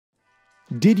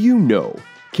Did you know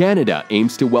Canada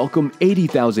aims to welcome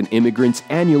 80,000 immigrants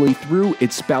annually through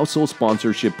its spousal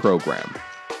sponsorship program?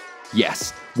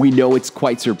 Yes, we know it's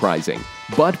quite surprising,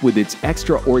 but with its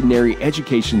extraordinary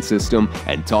education system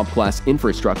and top-class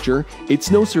infrastructure,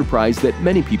 it's no surprise that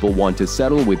many people want to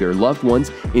settle with their loved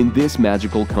ones in this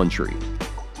magical country.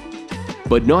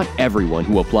 But not everyone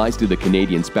who applies to the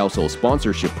Canadian Spousal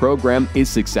Sponsorship Program is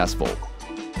successful.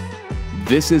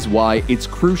 This is why it's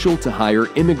crucial to hire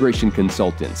immigration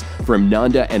consultants from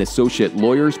Nanda and Associate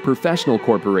Lawyers Professional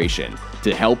Corporation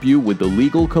to help you with the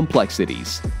legal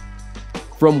complexities.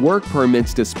 From work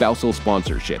permits to spousal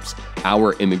sponsorships,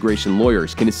 our immigration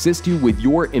lawyers can assist you with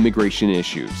your immigration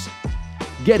issues.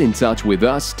 Get in touch with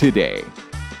us today.